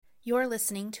You're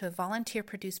listening to a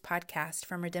volunteer-produced podcast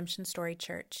from Redemption Story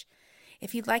Church.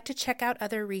 If you'd like to check out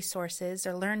other resources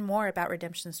or learn more about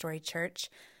Redemption Story Church,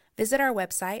 visit our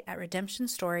website at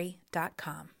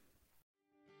redemptionstory.com.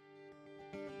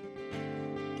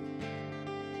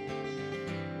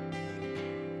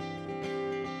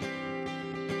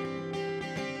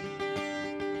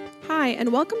 Hi,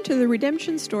 and welcome to the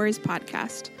Redemption Stories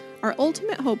podcast. Our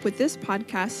ultimate hope with this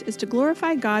podcast is to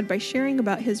glorify God by sharing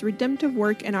about His redemptive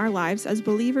work in our lives as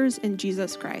believers in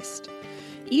Jesus Christ.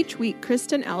 Each week,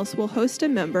 Kristen Else will host a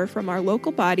member from our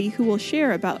local body who will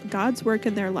share about God's work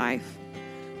in their life.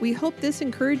 We hope this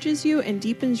encourages you and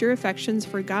deepens your affections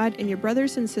for God and your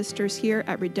brothers and sisters here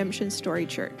at Redemption Story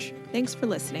Church. Thanks for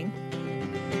listening.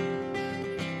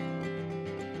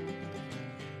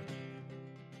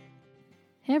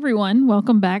 Hey everyone,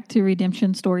 welcome back to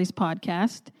Redemption Stories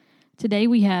podcast. Today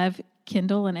we have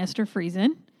Kendall and Esther Friesen.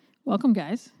 Welcome,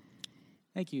 guys.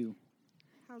 Thank you.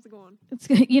 How's it going? It's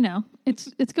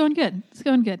going good. It's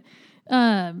going good.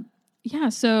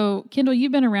 So Kendall,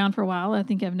 you've been around for a while. I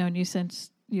think I've known you since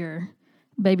your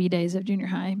baby days of junior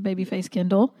high, babyface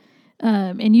Kendall.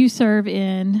 And you serve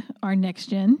in our next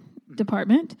gen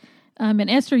department. And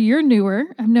Esther, you're newer.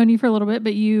 I've known you for a little bit,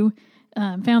 but you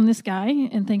found this guy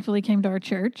and thankfully came to our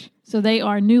church. So they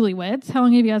are newlyweds. How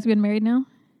long have you guys been married now?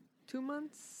 2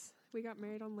 months. We got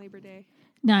married on Labor Day.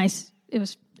 Nice. It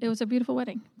was a beautiful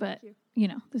wedding, but you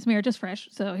know, this marriage is fresh.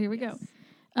 So here we go.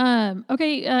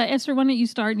 Esther, why don't you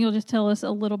start and you'll just tell us a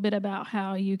little bit about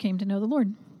how you came to know the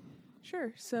Lord.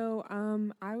 Sure. So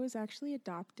I was actually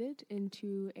adopted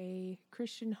into a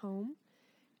Christian home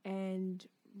and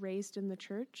raised in the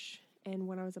church. And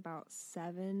when I was about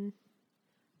 7,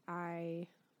 I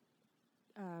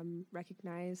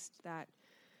recognized that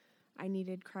I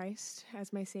needed Christ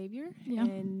as my Savior. Yeah.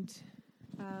 And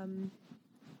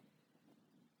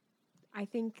I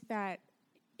think that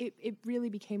it really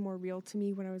became more real to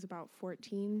me when I was about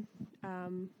 14.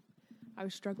 I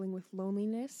was struggling with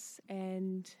loneliness,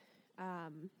 and I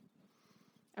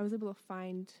was able to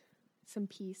find some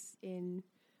peace in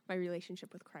my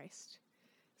relationship with Christ.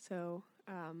 So,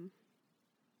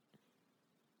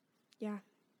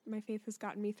 my faith has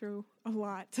gotten me through a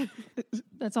lot.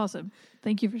 That's awesome.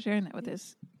 Thank you for sharing that with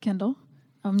us, Kendall.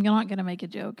 I'm not going to make a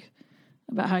joke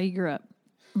about how you grew up.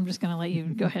 I'm just going to let you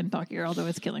go ahead and talk here, although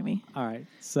it's killing me. All right.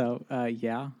 So, that's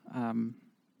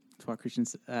what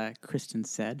Kristen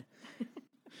said.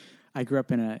 I grew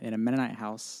up in a Mennonite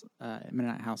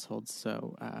household,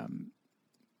 so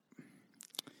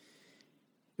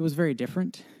it was very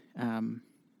different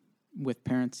with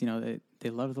parents. You know, they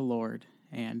loved the Lord,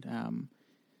 and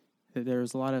there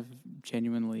was a lot of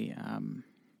genuine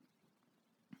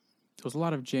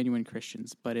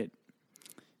Christians, but it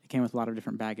came with a lot of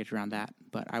different baggage around that.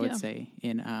 But I would say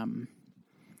in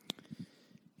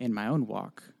my own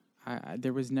walk,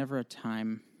 there was never a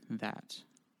time that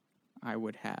I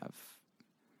would have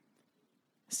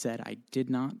said I did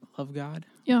not love God.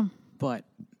 Yeah. But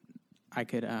I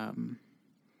could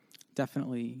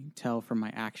definitely tell from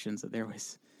my actions that there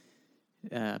was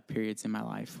periods in my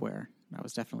life where I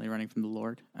was definitely running from the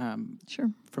Lord. Sure.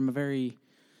 From a very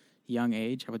young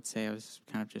age, I would say I was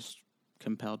kind of just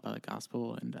compelled by the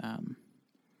gospel, and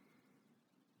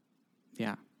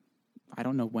I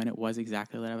don't know when it was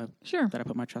exactly that I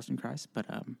put my trust in Christ, but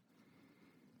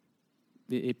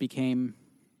it became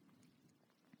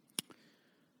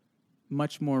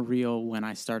much more real when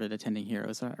I started attending here. It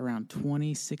was around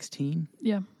 2016,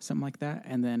 something like that,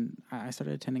 and then I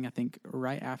started attending, I think,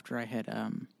 right after I had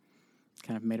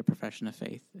kind of made a profession of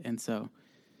faith, and so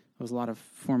it was a lot of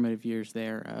formative years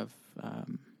there of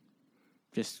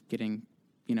just getting,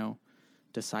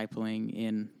 discipling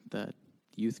in the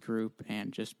youth group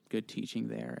and just good teaching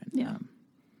there. And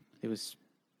it was,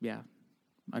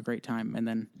 a great time. And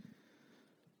then,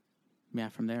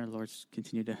 from there, the Lord's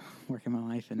continued to work in my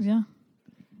life. And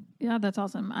Yeah, that's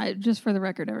awesome. Just for the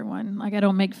record, everyone, I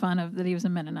don't make fun of that he was a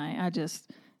Mennonite.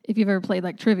 If you've ever played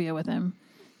trivia with him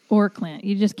or Clint,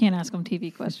 you just can't ask him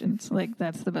TV questions.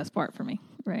 That's the best part for me,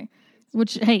 right?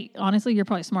 Which, hey, honestly, you're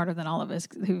probably smarter than all of us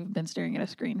who've been staring at a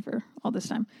screen for all this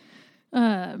time.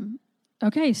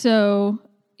 Okay, so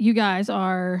you guys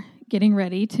are getting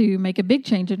ready to make a big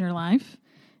change in your life.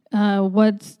 Tell me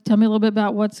a little bit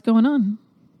about what's going on.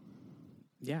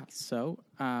 Yeah, so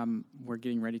we're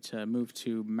getting ready to move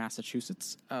to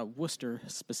Massachusetts, Worcester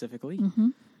specifically,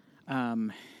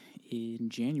 in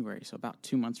January, so about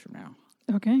 2 months from now.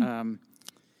 Okay.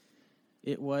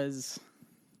 It was,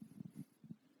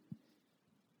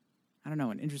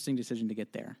 an interesting decision to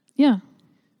get there. Yeah.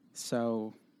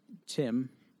 So Tim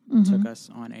took us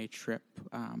on a trip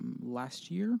last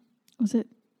year. Was it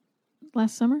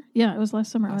last summer? Yeah, it was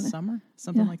last summer. Last summer?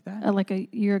 Something like that? Like a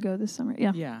year ago this summer,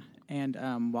 yeah. Yeah, and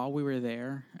while we were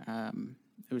there,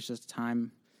 it was just a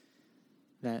time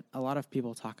that a lot of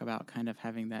people talk about kind of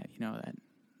having that,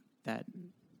 that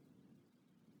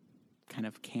kind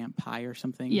of camp high or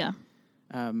something. Yeah.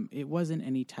 It wasn't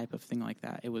any type of thing like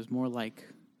that. It was more like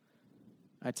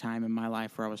a time in my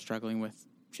life where I was struggling with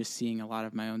just seeing a lot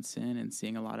of my own sin and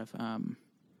seeing a lot of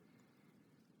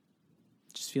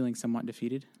just feeling somewhat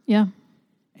defeated. Yeah.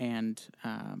 And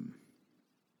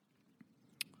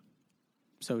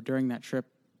so during that trip,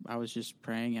 I was just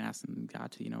praying and asking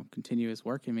God to, continue his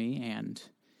work in me, and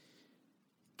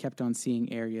kept on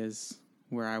seeing areas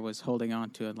where I was holding on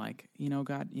to it, like,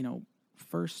 God,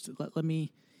 first let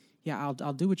me, I'll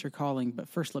do what you're calling, but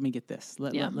first let me get this.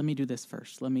 Let me do this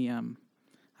first. Let me,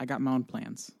 I got my own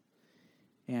plans.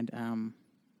 And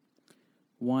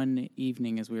one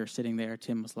evening as we were sitting there,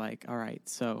 Tim was like, all right,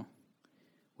 so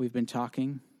we've been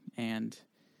talking, and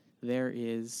there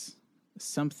is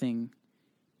something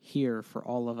here for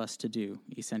all of us to do.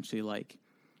 Essentially, like,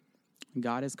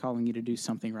 God is calling you to do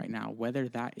something right now, whether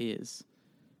that is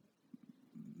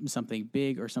something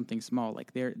big or something small.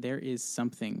 Like, there is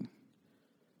something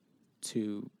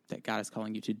that God is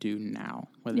calling you to do now,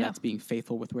 whether that's being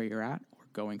faithful with where you're at or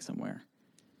going somewhere.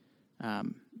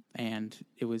 And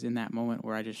it was in that moment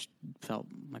where I just felt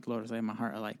like the Lord was laying in my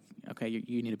heart, like, okay,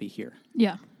 you need to be here.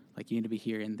 Yeah. Like, you need to be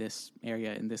here in this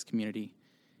area, in this community,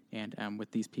 and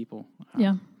with these people.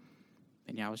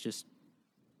 And I was just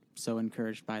so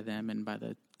encouraged by them and by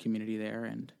the community there,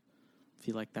 and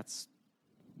feel like that's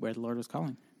where the Lord was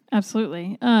calling.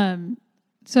 Absolutely.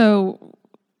 So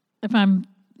if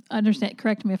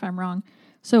correct me if I'm wrong.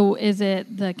 So is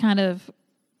it the kind of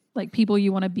like people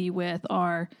you want to be with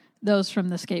are those from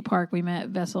the skate park we met,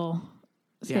 Vessel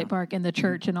Skate Park, and the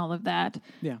church and all of that,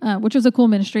 which was a cool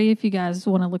ministry. If you guys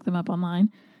want to look them up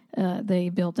online, they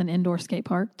built an indoor skate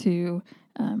park to,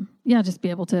 just be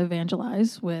able to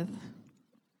evangelize with,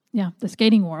 the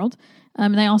skating world.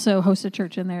 And they also host a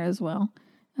church in there as well.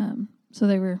 So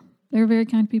they were very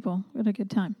kind people. We had a good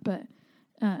time. But,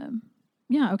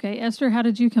 okay. Esther, how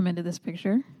did you come into this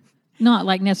picture? Not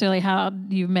like necessarily how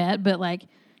you met, but like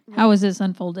how was this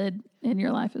unfolded in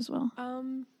your life as well?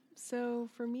 So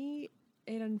for me,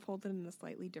 it unfolded in a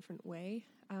slightly different way.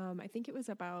 I think it was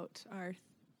about our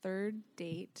third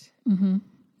date. Mm-hmm.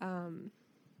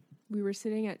 We were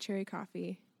sitting at Cherry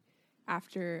Coffee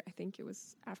after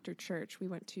church.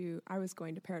 I was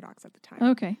going to Paradox at the time.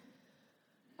 Okay.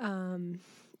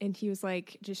 And he was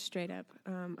like, just straight up,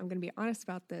 I'm going to be honest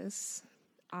about this.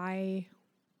 I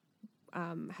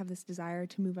have this desire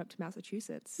to move up to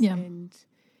Massachusetts and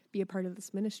be a part of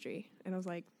this ministry. And I was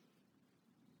like,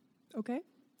 okay.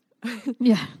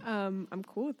 Yeah. I'm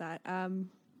cool with that.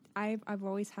 I've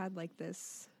always had like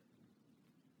this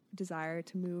desire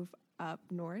to move up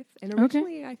north. And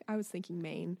originally I was thinking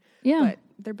Maine. Yeah. But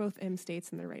they're both M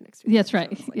states and they're right next to each other. That's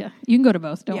right. So like, you can go to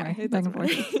both. Don't worry. Back and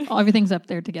forth. Everything's up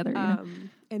there together.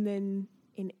 And then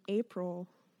in April,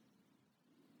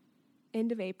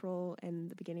 end of April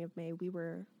and the beginning of May, we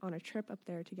were on a trip up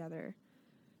there together.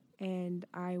 And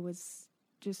I was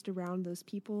just around those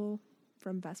people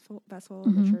from Vessel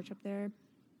and the church up there.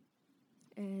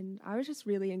 And I was just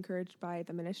really encouraged by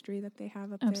the ministry that they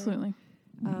have up there. Absolutely.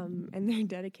 And their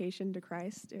dedication to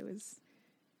Christ. It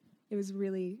was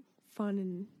really fun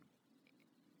and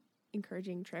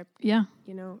encouraging trip. Yeah.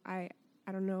 I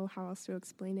don't know how else to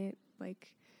explain it.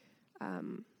 Like,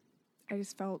 I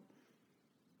just felt,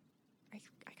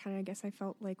 I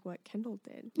felt like what Kendall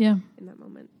did. Yeah. In that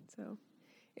moment. So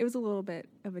it was a little bit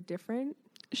of a different.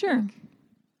 Sure.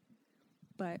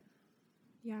 But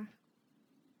yeah,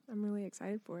 I'm really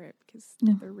excited for it because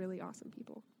they're really awesome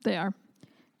people. They are.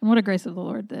 And what a grace of the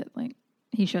Lord that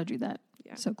he showed you that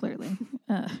so clearly.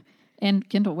 And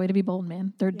Kendall, way to be bold,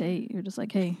 man. Third date, you're just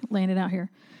like, hey, laying it out here,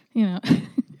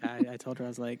 I told her, I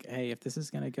was like, hey, if this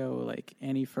is going to go like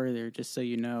any further, just so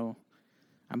you know,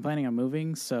 I'm planning on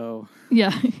moving. So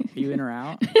are you in or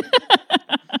out?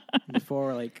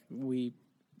 Before we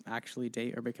actually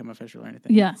date or become official or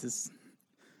anything. Yeah.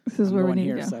 This is where we need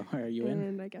to go. So are you in?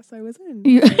 And I guess I was in.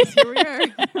 Here we are.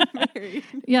 Married.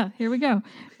 Yeah, here we go.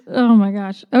 Oh my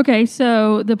gosh. Okay,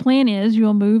 so the plan is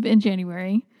you'll move in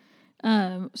January.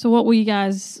 So what will you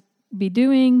guys be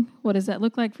doing? What does that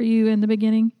look like for you in the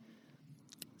beginning?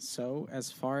 So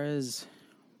as far as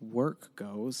work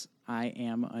goes, I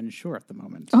am unsure at the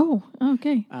moment. Oh,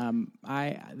 okay.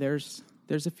 There's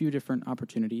a few different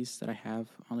opportunities that I have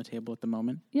on the table at the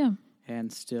moment. Yeah.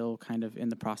 And still kind of in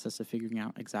the process of figuring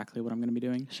out exactly what I'm going to be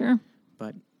doing. Sure.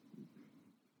 But,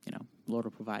 Lord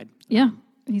will provide. Yeah.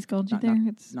 He's called you there.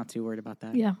 Not too worried about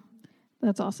that. Yeah.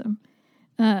 That's awesome.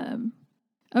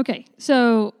 Okay,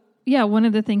 so yeah, one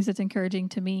of the things that's encouraging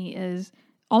to me is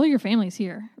all of your family's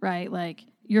here, right? Like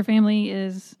your family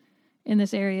is in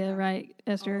this area, right,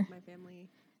 Esther? All of my family.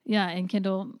 Yeah, and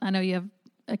Kendall, I know you have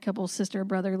a couple sister,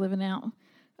 brother living out.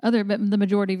 But the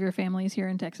majority of your family is here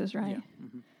in Texas, right? Yeah.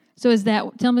 Mm-hmm. So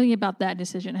tell me about that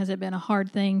decision. Has it been a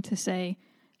hard thing to say,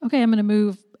 okay, I'm going to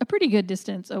move a pretty good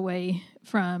distance away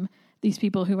from these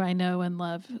people who I know and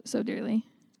love so dearly?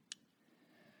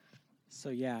 So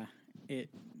yeah, it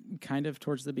kind of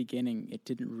towards the beginning, it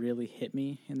didn't really hit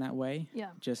me in that way. Yeah.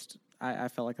 Just, I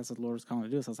felt like that's what the Lord was calling to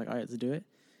do. So I was like, all right, let's do it.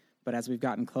 But as we've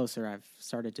gotten closer, I've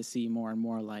started to see more and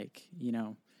more like,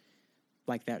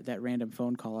 like that random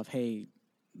phone call of, hey,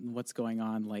 what's going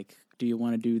on? Like, do you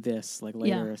want to do this? Like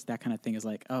later, Yeah. That kind of thing is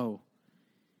like, oh,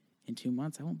 in 2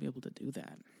 months, I won't be able to do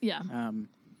that. Yeah.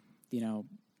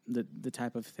 The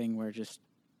type of thing where just,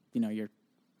 your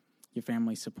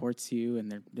family supports you and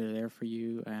they're there for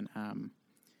you. And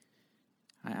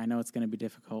I know it's going to be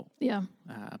difficult. Yeah.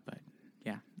 But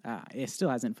yeah, it still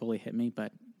hasn't fully hit me,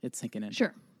 but it's sinking in.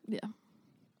 Sure. Yeah.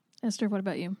 Esther, what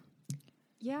about you?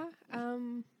 Yeah.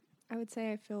 I would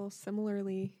say I feel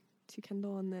similarly to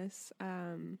Kendall on this.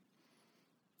 I'm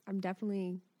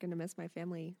definitely going to miss my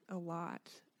family a lot.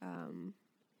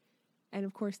 And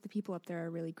of course the people up there are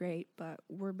really great, but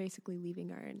we're basically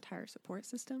leaving our entire support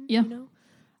system, Yeah.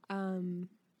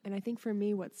 And I think for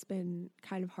me, what's been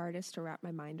kind of hardest to wrap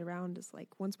my mind around is like,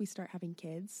 once we start having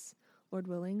kids, Lord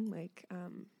willing, like,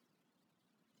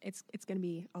 it's going to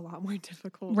be a lot more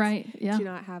difficult, Right. Yeah. to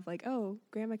not have like, oh,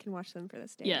 grandma can watch them for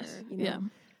this day. Yes. Or, Yeah.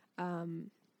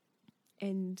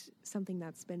 And something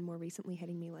that's been more recently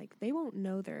hitting me, like they won't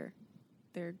know their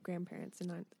grandparents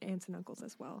and aunts and uncles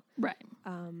as well. Right.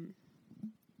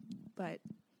 But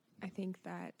I think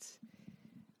that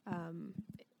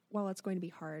while it's going to be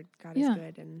hard, God Yeah. is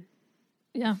good, and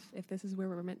Yeah. if this is where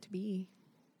we're meant to be,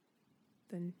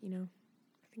 then I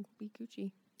think we'll be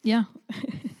Gucci. Yeah.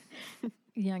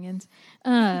 Youngins.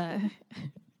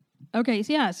 Okay.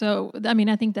 So, yeah. So, I mean,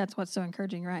 I think that's what's so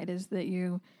encouraging, right? Is that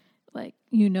you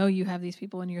have these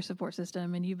people in your support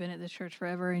system and you've been at this church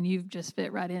forever and you've just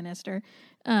fit right in, Esther,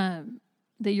 that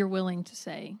you're willing to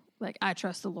say, like, I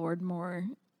trust the Lord more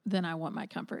than I want my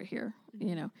comfort here.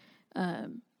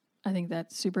 I think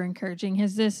that's super encouraging.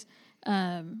 Has this,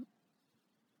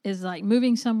 is like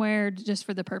moving somewhere just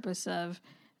for the purpose of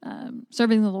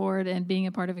serving the Lord and being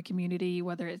a part of a community,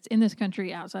 whether it's in this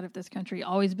country, outside of this country,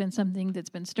 always been something that's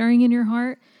been stirring in your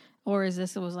heart? Or is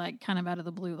this was like kind of out of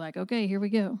the blue, like, okay, here we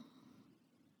go?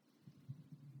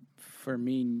 For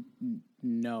me,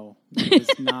 no. It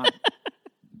was not.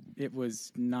 It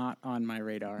was not on my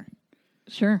radar.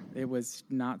 Sure. It was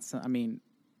not. I mean,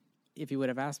 if you would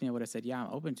have asked me, I would have said, "Yeah,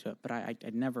 I'm open to it." But I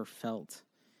never felt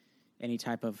any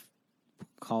type of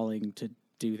calling to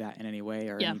do that in any way,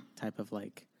 or any type of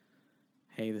like,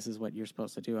 "Hey, this is what you're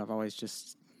supposed to do." I've always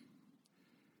just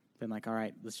been like, "All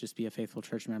right, let's just be a faithful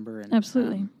church member." And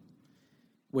absolutely.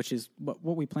 Which is what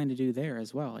we plan to do there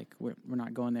as well. Like we're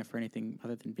not going there for anything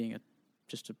other than being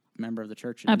just a member of the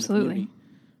church. And absolutely.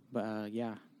 But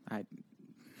yeah, I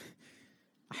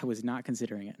was not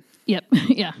considering it. Yep.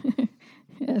 Yeah.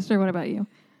 Esther, what about you?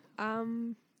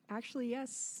 Actually,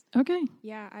 yes. Okay.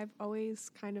 Yeah, I've always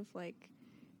kind of like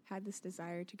had this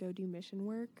desire to go do mission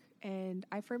work, and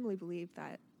I firmly believe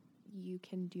that you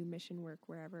can do mission work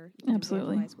wherever. You can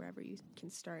absolutely. evangelize wherever you can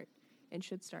start and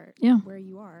should start. Yeah. Where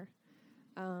you are.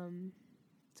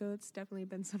 So it's definitely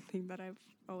been something that I've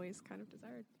always kind of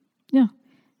desired. Yeah,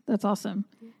 that's awesome.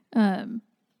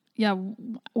 Yeah,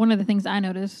 one of the things I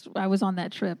noticed, I was on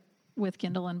that trip with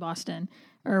Kendall in Boston,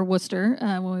 or Worcester,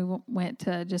 when we went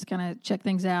to just kind of check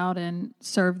things out and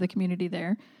serve the community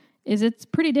there, is it's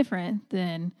pretty different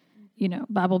than,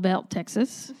 Bible Belt,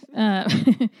 Texas. I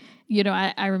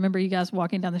remember you guys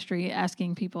walking down the street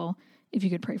asking people if you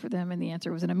could pray for them, and the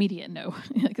answer was an immediate no.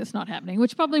 Like, that's not happening,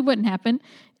 which probably wouldn't happen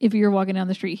if you were walking down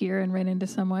the street here and ran into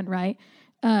someone, right?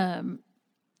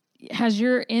 Has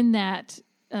you're in that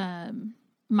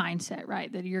mindset, right,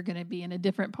 that you're going to be in a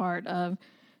different part of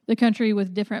the country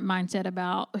with different mindset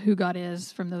about who God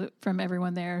is from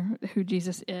everyone there, who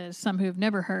Jesus is, some who have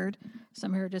never heard,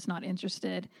 some who are just not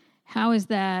interested. How has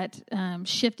that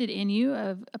shifted in you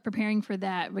of preparing for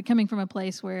that, but coming from a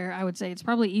place where I would say it's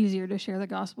probably easier to share the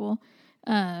gospel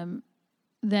than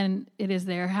it is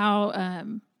there? How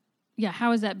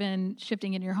has that been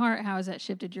shifting in your heart? How has that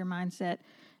shifted your mindset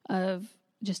of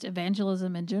just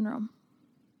evangelism in general?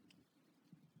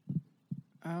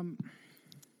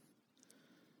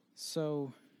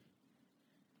 So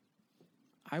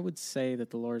I would say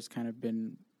that the Lord's kind of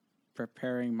been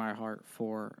preparing my heart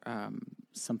for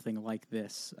something like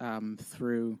this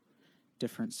through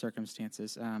different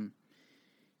circumstances.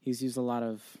 He's used a lot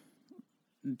of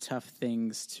tough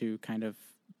things to kind of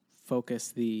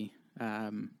focus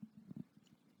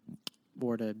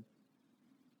or to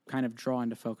kind of draw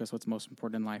into focus what's most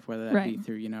important in life, whether that be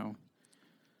through,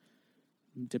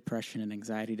 depression and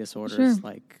anxiety disorders,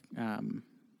 like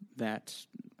that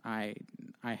I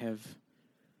have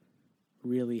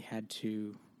really had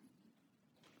to,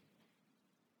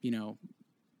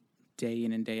 day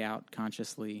in and day out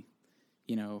consciously,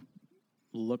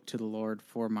 look to the Lord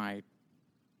for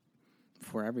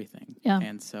everything. Yeah.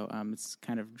 And so it's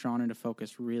kind of drawn into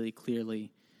focus really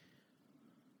clearly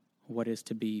what is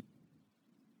to be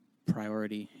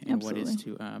priority and what is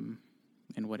to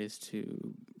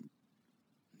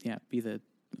be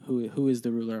who is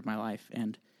the ruler of my life.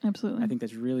 And absolutely, I think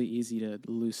that's really easy to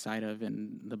lose sight of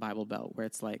in the Bible Belt, where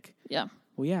it's like,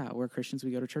 we're Christians,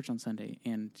 we go to church on Sunday,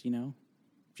 and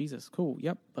Jesus, cool,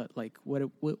 yep, but like what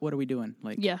are we doing?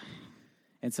 Like,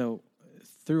 and so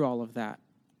through all of that,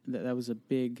 that was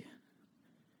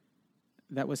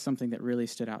something that really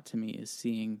stood out to me, is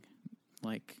seeing,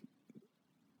 like,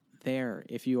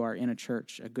 if you are in a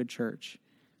church, a good church,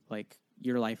 like,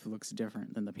 your life looks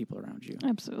different than the people around you.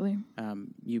 Absolutely.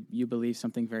 You believe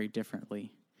something very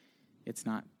differently. It's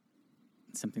not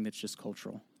something that's just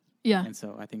cultural. Yeah. And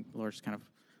so I think the Lord just kind of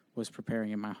was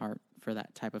preparing in my heart for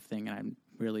that type of thing, and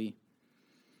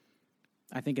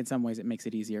I think in some ways it makes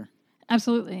it easier.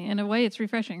 Absolutely. In a way, it's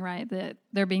refreshing, right? That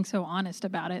they're being so honest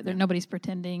about it. That nobody's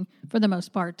pretending, for the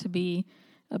most part, to be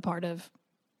a part of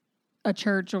a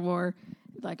church, or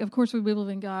like, of course we believe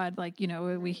in God. Like,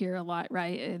 we hear a lot,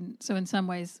 right? And so in some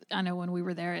ways, I know when we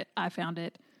were there, I found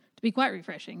it to be quite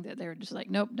refreshing that they were just like,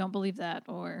 nope, don't believe that,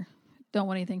 or don't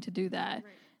want anything to do that.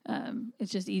 Right.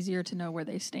 It's just easier to know where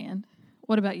they stand.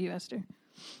 What about you, Esther?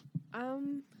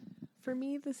 For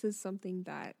me, this is something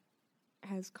that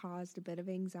has caused a bit of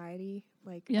anxiety.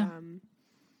 Like,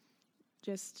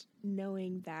 just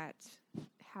knowing that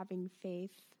having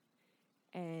faith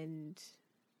and,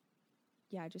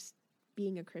 just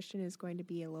being a Christian is going to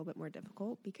be a little bit more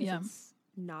difficult because it's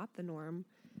not the norm.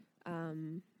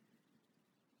 And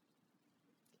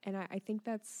I think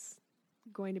that's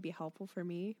going to be helpful for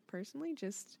me personally,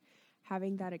 just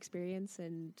having that experience,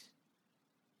 and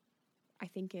I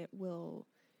think it will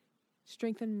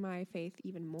strengthen my faith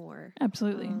even more.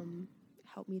 Absolutely.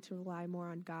 Help me to rely more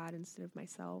on God instead of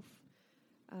myself.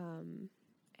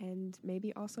 And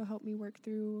maybe also help me work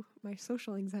through my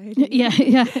social anxiety. Yeah.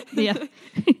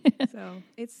 So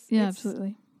it's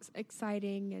absolutely. It's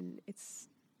exciting, and it's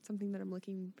something that I'm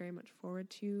looking very much forward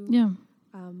to. Yeah.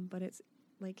 But it's,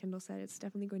 like Kendall said, it's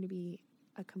definitely going to be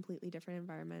a completely different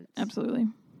environment. Absolutely.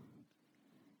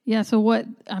 Yeah, so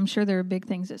I'm sure there are big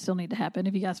things that still need to happen.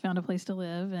 If you guys found a place to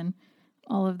live and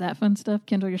all of that fun stuff.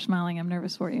 Kendall, you're smiling. I'm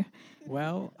nervous for you.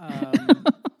 Well,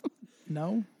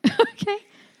 no.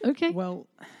 Okay. Well,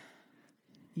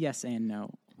 yes and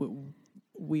no.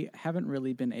 We haven't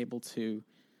really been able to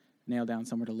nail down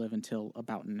somewhere to live until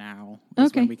about now.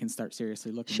 Is when we can start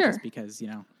seriously looking. Sure. Just because,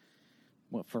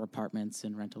 for apartments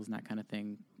and rentals and that kind of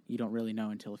thing, you don't really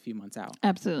know until a few months out.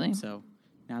 Absolutely. So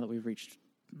now that we've reached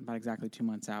about exactly 2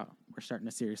 months out, we're starting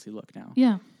to seriously look now.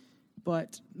 Yeah.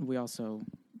 But we also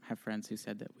have friends who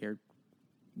said that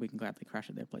we can gladly crash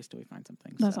at their place till we find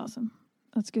something. That's awesome.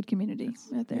 That's good community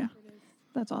right there. Yeah.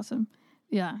 That's awesome.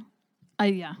 Yeah.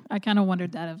 I kind of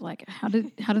wondered that, of like, how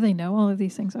do they know all of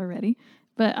these things already?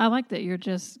 But I like that you're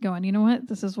just going, you know what?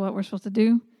 This is what we're supposed to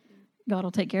do. God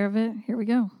will take care of it. Here we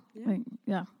go.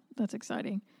 That's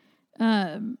exciting.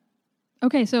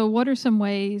 Okay, so what are some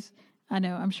ways,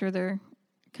 I'm sure there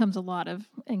comes a lot of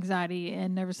anxiety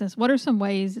and nervousness. What are some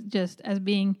ways, just as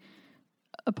being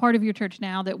a part of your church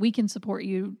now, that we can support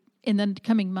you in the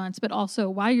coming months, but also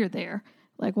while you're there?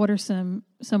 Like, what are some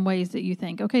ways that you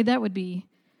think, okay, that would be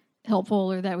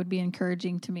helpful, or that would be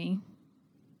encouraging to me?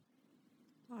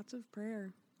 Lots of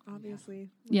prayer, obviously.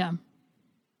 Yeah.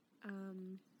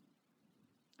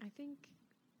 I think,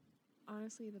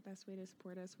 honestly, the best way to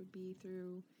support us would be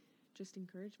through just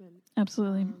encouragement.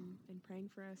 Absolutely. And praying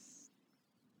for us.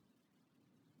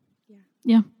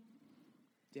 Yeah.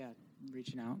 Yeah,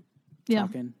 reaching out, Yeah.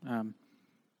 talking.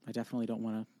 I definitely don't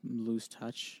want to lose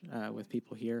touch with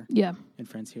people here. Yeah. And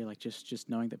friends here. Like, just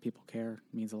knowing that people care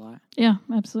means a lot. Yeah,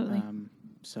 absolutely.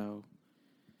 So,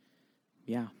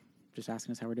 yeah, just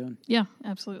asking us how we're doing. Yeah,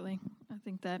 absolutely. I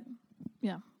think that,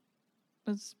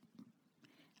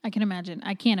 I can't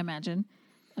imagine.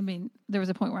 I mean, there was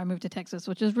a point where I moved to Texas,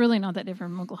 which is really not that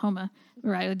different from Oklahoma,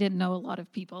 where I didn't know a lot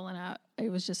of people, and it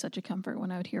was just such a comfort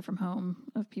when I would hear from home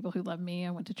of people who loved me,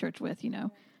 I went to church with,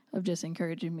 of just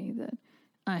encouraging me that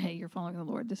hey, you're following the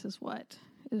Lord. This is what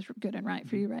is good and right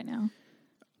for you right now?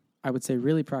 I would say,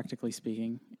 really practically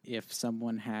speaking, if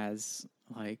someone has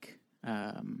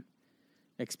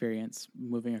experience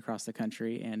moving across the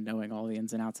country and knowing all the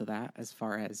ins and outs of that, as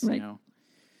far as right.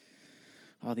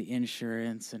 All the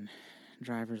insurance and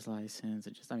driver's license,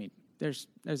 and just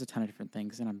there's a ton of different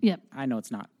things, and I know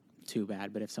it's not too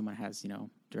bad, but if someone has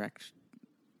direct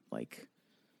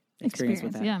experience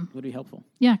with that, would be helpful.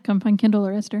 Yeah, come find Kendall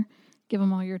or Esther. Give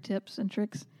them all your tips and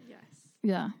tricks. Yes.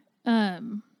 Yeah.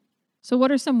 So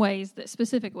what are some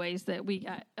specific ways that we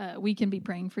can be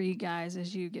praying for you guys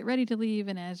as you get ready to leave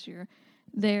and as you're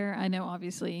there? I know,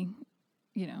 obviously,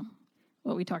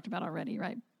 what we talked about already,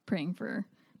 right? Praying for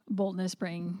boldness,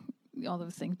 praying all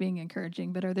those things, being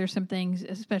encouraging. But are there some things,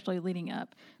 especially leading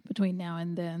up between now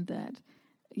and then, that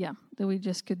we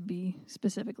just could be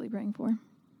specifically praying for?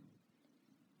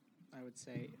 I would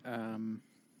say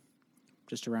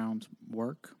just around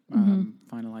work,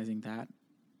 finalizing that,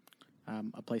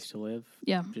 a place to live,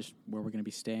 just where we're going to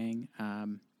be staying,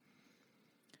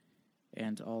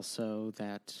 and also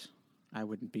that I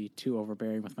wouldn't be too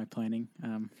overbearing with my planning.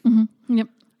 Yep.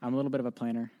 I'm a little bit of a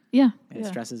planner. Yeah. And it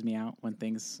stresses me out when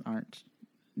things aren't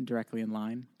directly in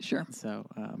line. Sure. So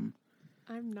I'm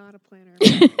not a planner.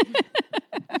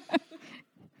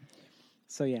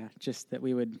 So just that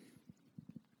we would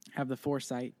have the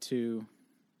foresight to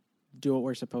do what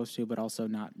we're supposed to, but also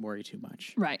not worry too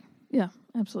much. Right. Yeah,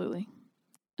 absolutely.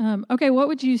 Okay, what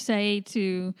would you say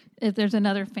to if there's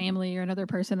another family or another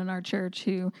person in our church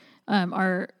who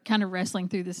are kind of wrestling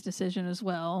through this decision as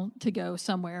well to go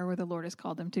somewhere where the Lord has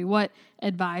called them to? What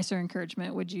advice or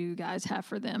encouragement would you guys have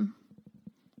for them?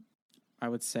 I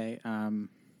would say, I'm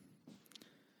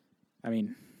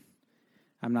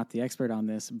not the expert on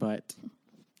this, but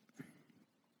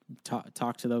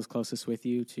talk to those closest with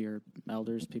you, to your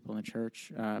elders, people in the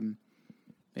church,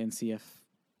 and see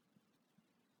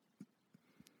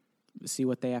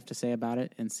what they have to say about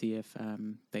it, and see if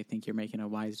they think you're making a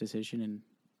wise decision, and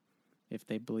if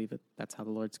they believe that that's how the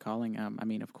Lord's calling.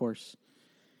 Of course,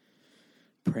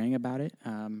 praying about it,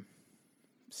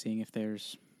 seeing if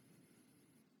there's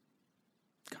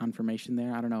confirmation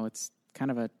there. I don't know. It's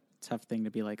kind of a tough thing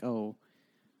to be like, oh,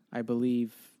 I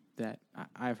believe that.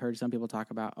 I've heard some people talk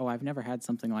about, oh, I've never had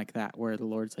something like that where the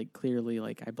Lord's clearly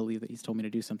I believe that He's told me to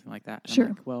do something like that. And sure.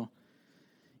 I'm well,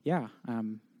 yeah.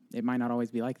 It might not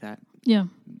always be like that. Yeah.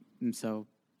 And so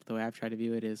the way I've tried to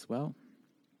view it is, well,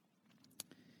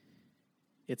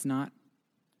 it's not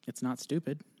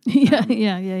stupid.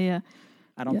 Yeah.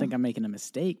 I don't think I'm making a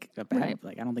mistake. Right.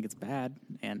 I don't think it's bad.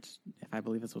 And if I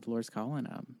believe it's what the Lord's calling,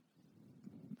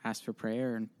 ask for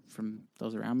prayer and from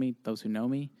those around me, those who know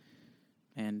me,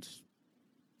 and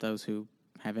those who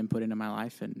have input into my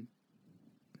life. And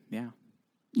yeah,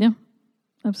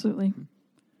 absolutely. Mm-hmm.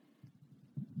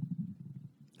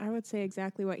 I would say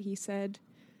exactly what he said.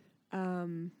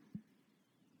 For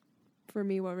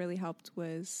me, what really helped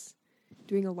was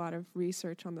doing a lot of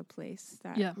research on the place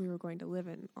that we were going to live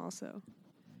in also.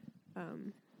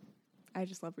 I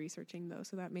just love researching, though,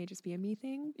 so that may just be a me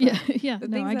thing. Yeah. The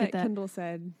things that Kendall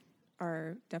said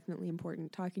are definitely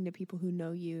important. Talking to people who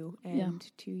know you and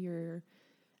to your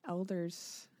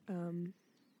elders,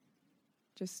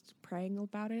 just praying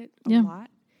about it a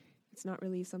lot. It's not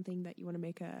really something that you want to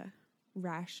make a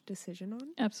rash decision on.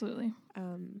 Absolutely.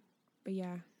 But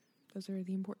yeah, those are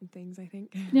the important things, I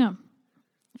think. Yeah.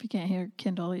 If you can't hear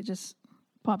Kendall, he just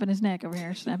popping his neck over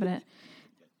here, snapping it.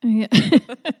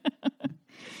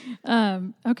 Yeah.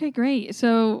 Okay, great.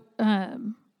 So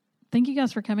thank you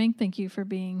guys for coming. Thank you for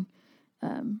being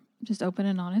just open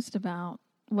and honest about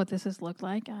what this has looked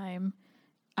like. I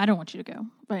don't want you to go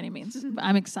by any means.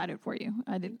 I'm excited for you.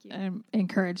 I'm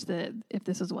encouraged that if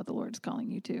this is what the Lord's calling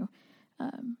you to,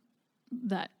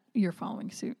 that you're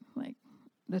following suit.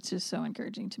 That's just so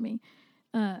encouraging to me.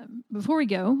 Before we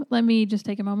go, let me just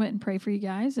take a moment and pray for you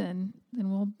guys, and then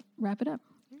we'll wrap it up.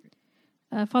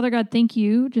 Father God, thank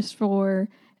you just for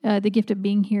the gift of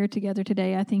being here together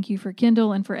today. I thank you for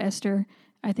Kendall and for Esther.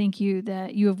 I thank you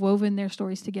that you have woven their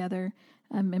stories together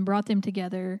and brought them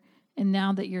together. And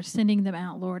now that you're sending them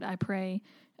out, Lord, I pray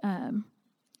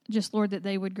just, Lord, that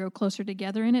they would grow closer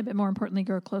together in it, but more importantly,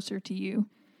 grow closer to you.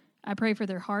 I pray for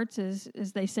their hearts as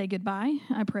they say goodbye.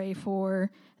 I pray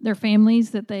for their families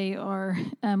that they are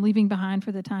leaving behind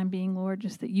for the time being, Lord,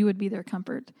 just that you would be their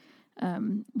comfort.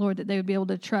 Lord, that they would be able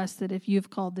to trust that if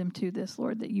you've called them to this,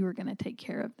 Lord, that you are going to take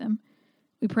care of them.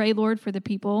 We pray, Lord, for the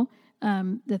people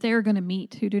that they are going to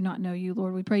meet who do not know you,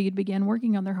 Lord. We pray you'd begin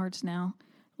working on their hearts now,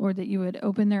 Lord, that you would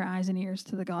open their eyes and ears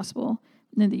to the gospel,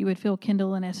 and that you would fill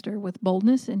Kendall and Esther with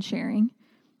boldness and sharing.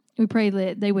 We pray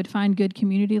that they would find good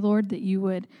community, Lord, that you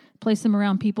would place them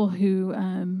around people who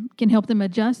can help them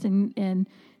adjust and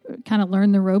kind of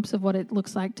learn the ropes of what it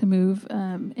looks like to move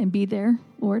and be there,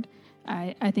 Lord.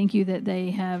 I thank you that they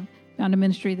have found a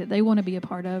ministry that they want to be a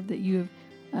part of, that you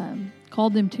have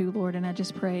called them to, Lord. And I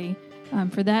just pray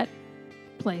for that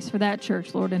place, for that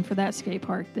church, Lord, and for that skate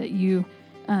park, that you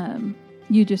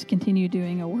just continue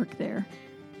doing a work there.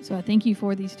 So I thank you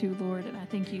for these two, Lord, and I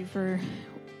thank you for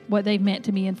what they've meant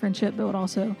to me in friendship, but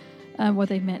also what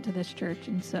they've meant to this church.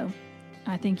 And so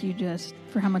I thank you just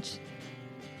for how much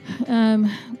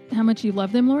you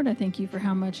love them, Lord. I thank you for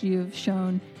how much you've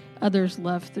shown others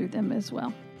love through them as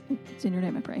well. It's in your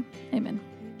name I pray. Amen.